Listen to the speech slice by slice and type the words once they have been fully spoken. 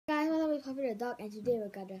Cover the Dog, and today we're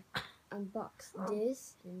gonna unbox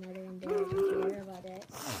this and another one there. I don't care about that.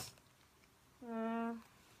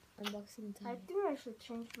 Unboxing time. I think I should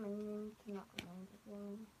change my name to not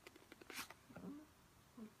one.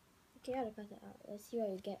 Okay, I'll cut it out. Let's see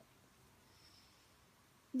what we get.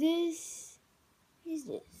 This is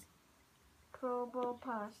this. Probo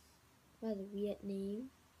Pass. What a weird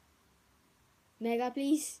name. Mega,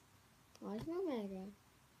 please. Oh, it's not Mega.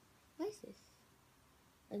 What is this?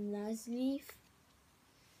 A nice leaf.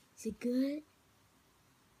 Is it good? I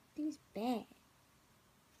think it's bad.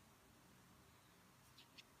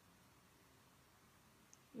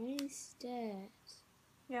 What is that?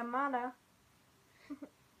 Yamada.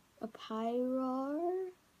 A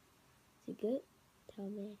Pyroar. Is it good? Tell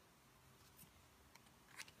me.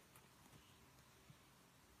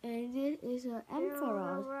 And this is an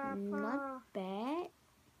Ampharos. Not bad, I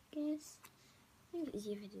guess. I think it's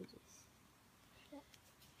easier if I do this.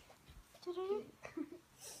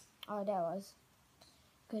 Oh, that was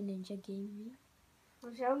Greninja Gaming.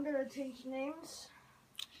 Okay, I'm gonna change names.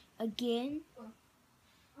 Again.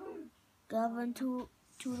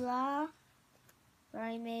 Galvantula.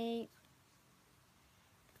 Primate.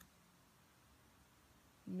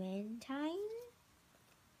 Mantine.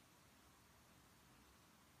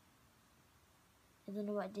 I don't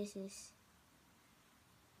know what this is.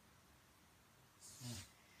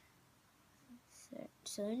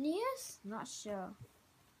 Cernius? Not sure.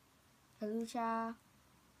 Halucha.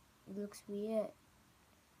 It looks weird.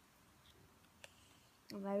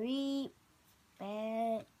 Very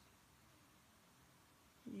bad.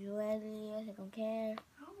 Juelius, I don't care.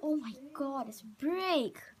 Oh my god, it's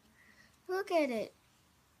break! Look at it.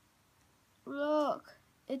 Look.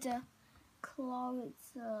 It's a claw.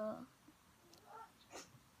 It's a...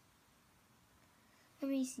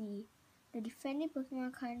 Let me see. The defending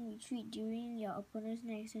Pokemon can't retreat during your opponent's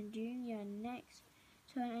next turn. During your next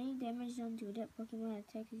turn, any damage done to that Pokemon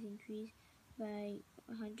attack is increased by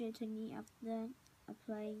 120 after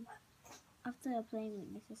applying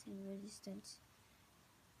weaknesses and resistance.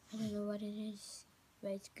 I don't know what it is,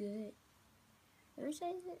 but it's good. Which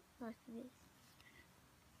side is it? Not this.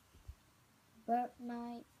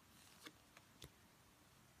 Burkmite.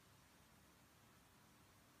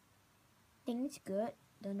 Think it's good.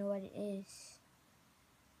 Don't know what it is.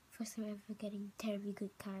 First time ever getting terribly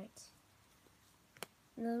good cards.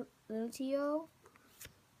 Liltio.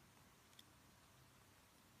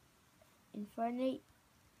 Infernape.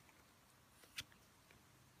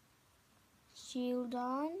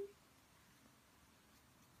 Shieldon.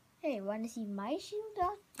 Hey, wanna see my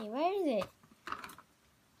Shieldon? Hey, where is it?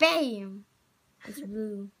 Bam! It's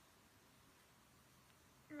blue.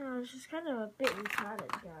 Oh, it's just kind of a bit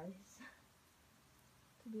retarded, guys.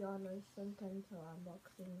 To be honest, sometimes our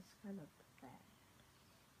unboxing is kind of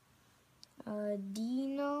bad.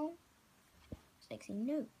 Dino. Sexy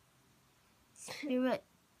no. Spirit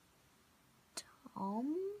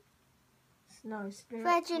Tom. No, Spirit.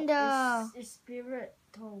 Fletchinder. It's Spirit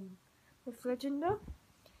Tome. The Fletchinder?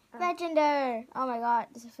 Fletchinder. Oh my god,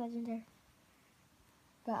 this is Fletchinder.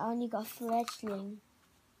 But I only got Fletchling.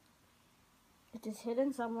 It is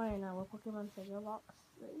hidden somewhere in our Pokemon figure box.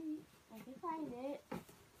 I can find it.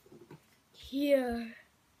 Here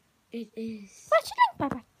it is. Fletchling! Bye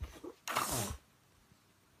bye.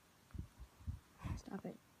 Stop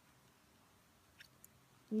it.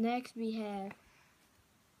 Next we have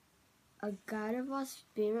a Gardevoir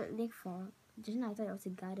Spirit Link Form. Just now I thought it was a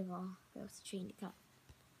Gardevoir, but it was a trained card.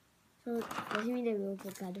 So does it mean they will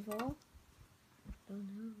put Gardevoir? Don't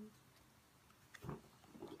know.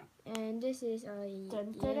 And this is a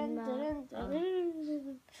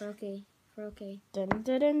Froakie.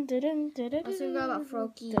 Also got about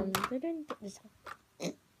Froakie.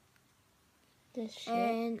 This shit.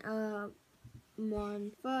 And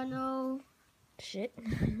Monferno. Shit. I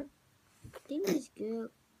think it's good.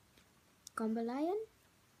 Combalion?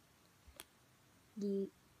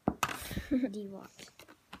 D-Watch.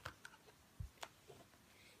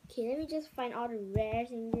 Okay, let me just find all the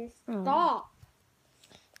rares in this. Stop!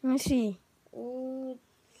 Let me see. Ooh,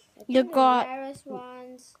 You got... the rarest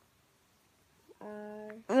ones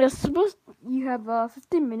are... You're supposed... You have a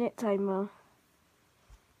 15-minute timer.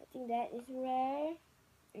 I think that is rare.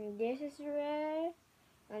 And this is rare.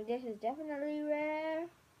 And this is definitely rare.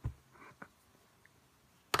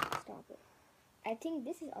 Stop it. I think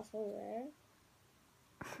this is also rare.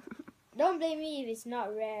 Don't blame me if it's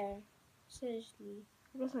not rare. Seriously.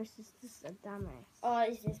 Because my sister's a dumbass. Oh,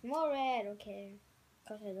 is this more rare? I don't care.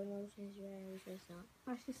 Because I don't know which is rare and which is not.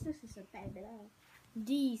 My sister's is a bad girl.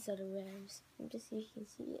 These are the rares. Let me just see if you can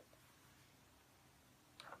see it.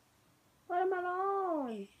 What am I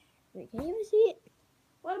on? Wait, Wait, can you even see it?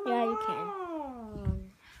 What am Yeah, I you can.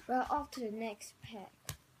 on? Well, off to the next pack.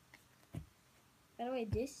 By the way,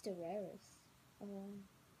 this is the rarest.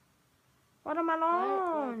 What am I I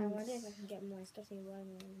on? wonder if I can get more. I still think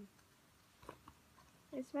watermelon.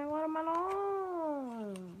 It's my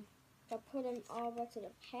watermelon. If I put them all back to the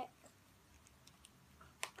pack.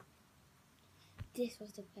 This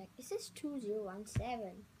was the pack. It says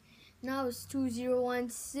 2017. Now it's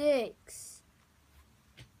 2016.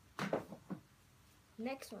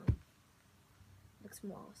 Next one. Looks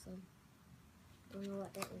more awesome. Don't know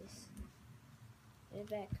what that is. Get it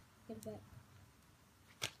back. Get it back.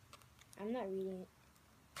 I'm not reading it.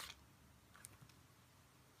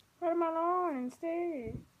 Watermelon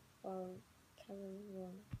instead. Kevin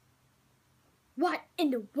Warner. What in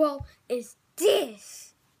the world is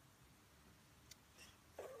this?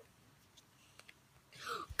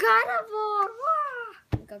 God of War!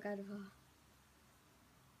 God of War.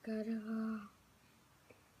 God of War.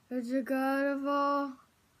 It's a God of War.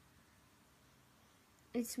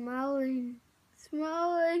 It's smiling.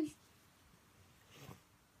 Smiling.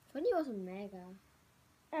 When he was a mega,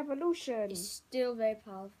 Evolution. it's still very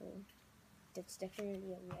powerful. That's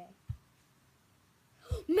definitely a rare.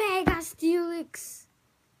 Mega Steelix!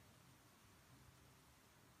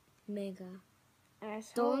 Mega.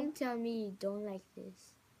 Asshole. Don't tell me you don't like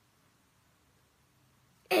this.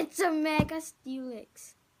 It's a Mega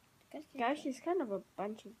Steelix. Guys, she's kind of a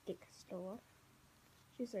bunch of dicks though.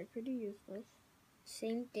 She's like pretty useless.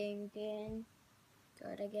 Same thing again.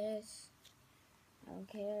 Good, I guess. I don't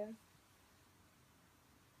care.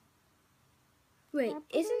 Wait,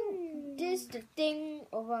 isn't this the thing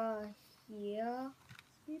over here?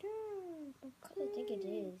 Peter. Because I think it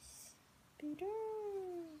is. Peter.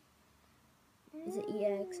 Is it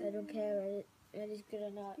EX? I don't care whether it is good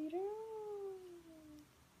or not. Peter.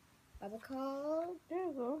 Abacall. There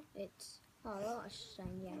we go. It's hollow or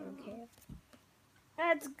shiny. I don't care.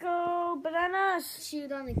 Let's go, bananas.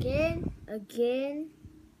 Shoot on again. Again.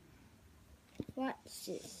 What's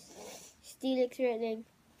this? Steelix Redling.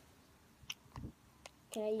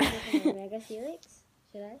 Can I use it for my Mega Steelix?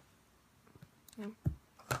 Should I? No.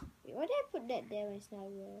 Wait, why did I put that there when it's not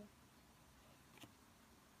real?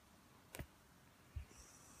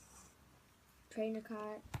 Trainer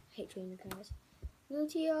card. I hate trainer cards.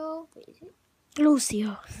 Lucio. Wait, is it?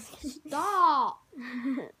 Lucio. Stop!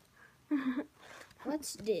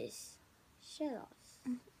 What's this? Shellos.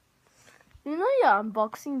 You know your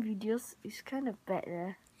unboxing videos is kind of bad,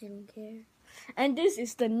 eh? I don't care. And this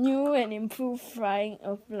is the new and improved flying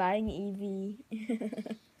Eevee.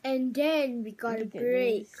 And then we got a Look at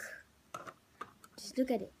break. this. Just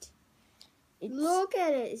look at it. It's Look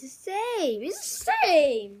at it. It's the same. It's the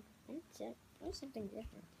same. What's something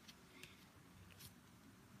different?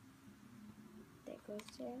 That goes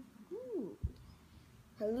there. Ooh.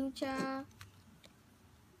 Halucha.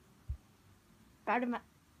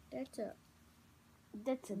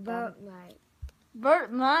 That's a Bird Burknight.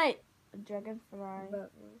 Birdmite. A dragonfly.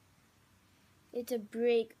 Burknight. It's a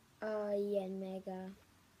break. Yen Mega.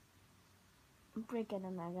 Break and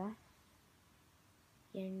a mega.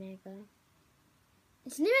 Yen Mega.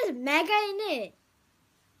 Its name is Mega in it.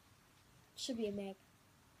 Should be a Mega.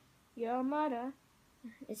 Your mother.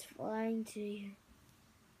 It's flying to you.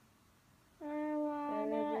 I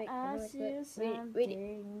wanna Wait, ask you read it. something. Can you read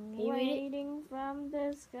it? Waiting from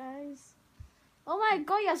the skies. Oh my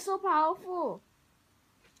god, you're so powerful.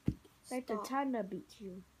 Like the Stop. thunder beat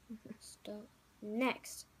you. Stop.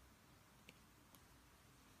 Next.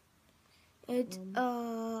 It's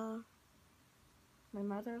My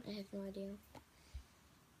mother. I have no idea.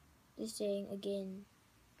 This thing again.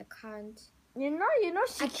 I can't. You know,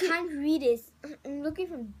 I can't read it. I'm looking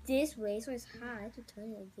from this way, so it's hard to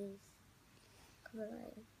turn it like this. Cover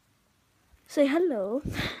line. Say hello.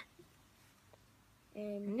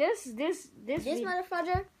 And This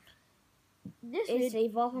motherfucker is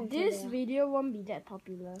evolving. This video won't be that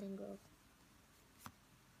popular. Tango.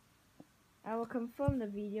 I will confirm the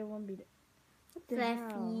video won't be that. What the hell?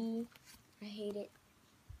 Fluffy. I hate it.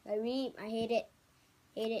 I hate it.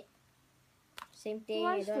 Hate it. Same Who thing.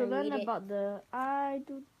 wants I to don't learn read it. about the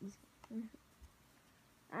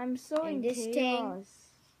I'm so And in this thing. chaos.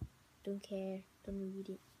 Don't care. Don't read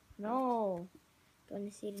it. No. Don't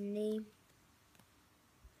want to see the name.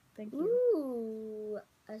 Thank you. Ooh,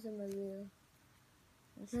 Azumarill.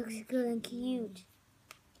 Looks good and cute.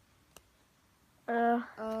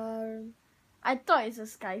 I thought it's a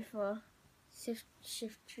Skyfer.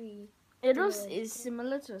 Shift tree. It looks is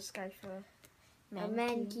similar to a Skyfer. A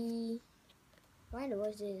Mankey. Why the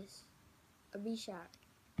what's this? A Bishop.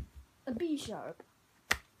 A B-Sharp.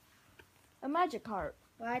 A Magikarp.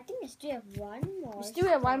 Well, I think I still have one more. We still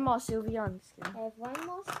have one stack. more Sylveon skin. I have one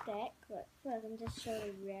more stack, but first I'm just show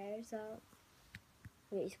the rares out.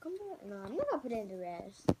 Wait, is combo? No, I'm not gonna put it in the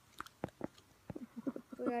rares.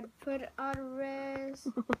 We're gonna put out the rares.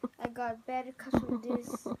 I got better cuts with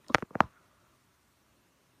this.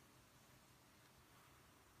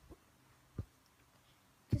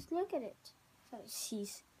 Just look at it. Sorry,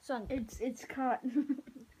 she's son. It's cut.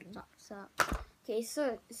 Stop. Okay,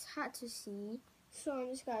 so it's hard to see. So I'm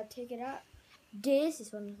just gonna take it out. This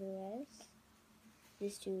is one of the rares.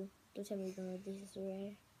 This too. Don't tell me you don't know this is a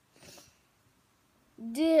rare.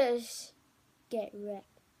 This get wrecked.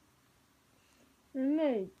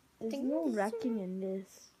 No, there's Think no this is wrecking in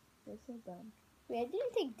this. That's so dumb. Wait, I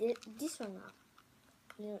didn't take this one out.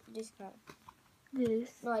 No, this card. This.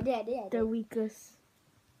 No, I did. The weakest.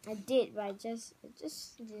 I did, but I just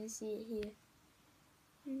didn't see it here.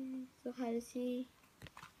 So hard to see.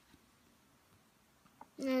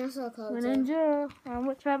 No, that's not called. Ninja, I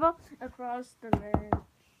will travel across the land.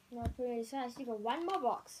 No, pretty sad. I still got one more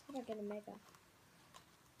box. How am I gonna make a?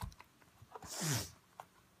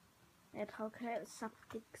 It's okay.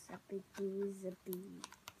 Something,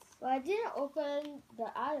 Well, I didn't open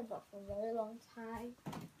the other box for a very long time,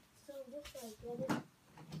 so I'm just gonna get it.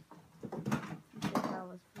 That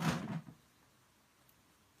was fun.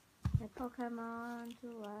 A Pokemon to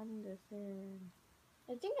understand.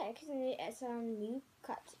 I think I accidentally add some new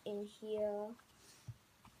cuts in here.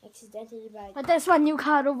 Accidentally, by But there's one new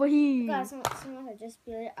card over here. because someone had just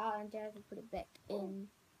spilled it out and then I have to put it back in.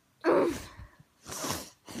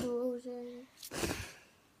 Frozen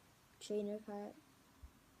trainer card.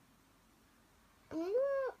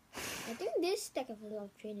 I think this stack has a lot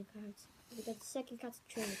of trainer cards because the second card's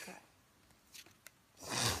a trainer card.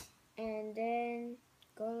 And then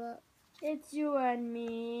go up. It's you and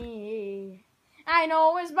me. I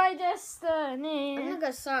know it's my destiny. I'm not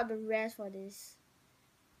gonna start the rest for this.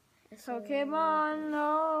 Pokemon,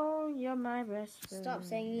 no, you're my best friend. Stop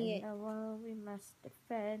saying it. In the world we must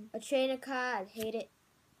defend. A trainer card, hate it.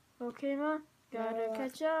 Pokemon, gotta No.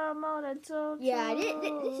 catch 'em all and so Yeah, this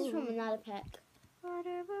is from another pack.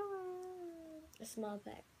 Whatever. A small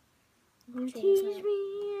pack. You Trainer teach card. me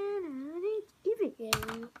and I give it.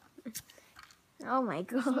 Yeah. Oh my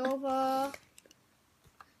god. Nova.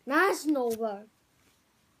 Nice Nova.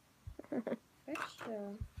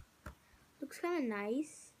 Extra. Looks kind of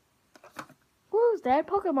nice. Who's that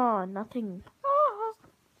Pokemon? Nothing. Oh.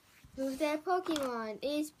 Who's that Pokemon?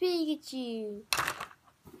 It's Pikachu.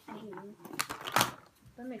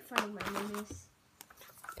 Don't make fun of my minis.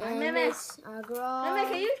 And Meme. it's Agro. Meme,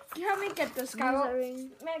 can you help me get the scout?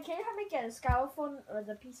 Ring. Man, can you help me get the scout phone or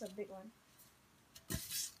the piece of big one?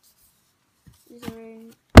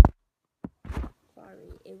 Ring.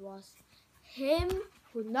 Sorry, it was him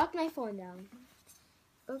who knocked my phone down.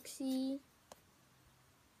 Uxie.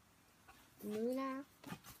 Luna.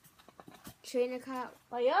 Trainer card.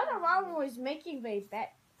 But you're the one who is making very bad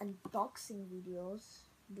unboxing videos.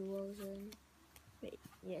 Duozen. Wait,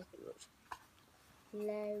 yes, Duozen.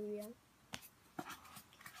 Laria.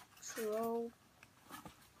 Troll.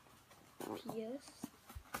 Pierce.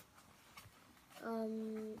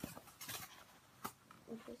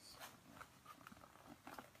 What's this?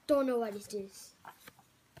 Don't know what is this.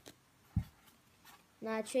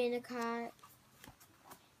 Now trainer card.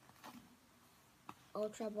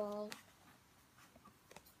 Ultra Ball.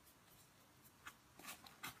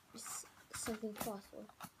 Something fossil.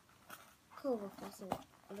 Clover fossil.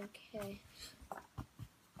 Okay.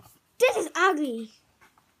 This is ugly!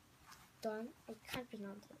 Darn, I can't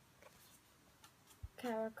pronounce it.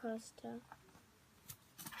 Caracosta.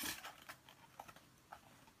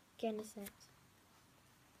 Genesect.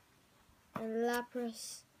 And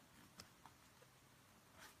Lapras.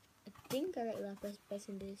 I think I like Lapras best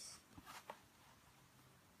in this.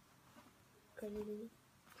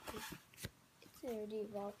 It's already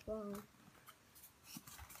evolved wrong.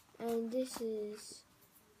 And this is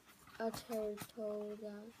a turtle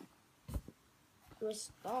that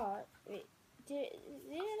restart. Wait, did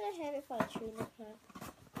I have it for a trainer card?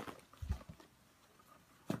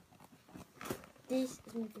 This is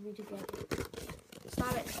meant to be together.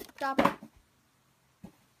 Stop it! Stop it!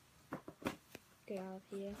 Get out of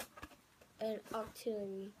here. And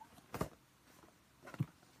artillery.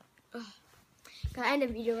 Ugh. Gonna end the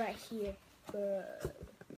video right here.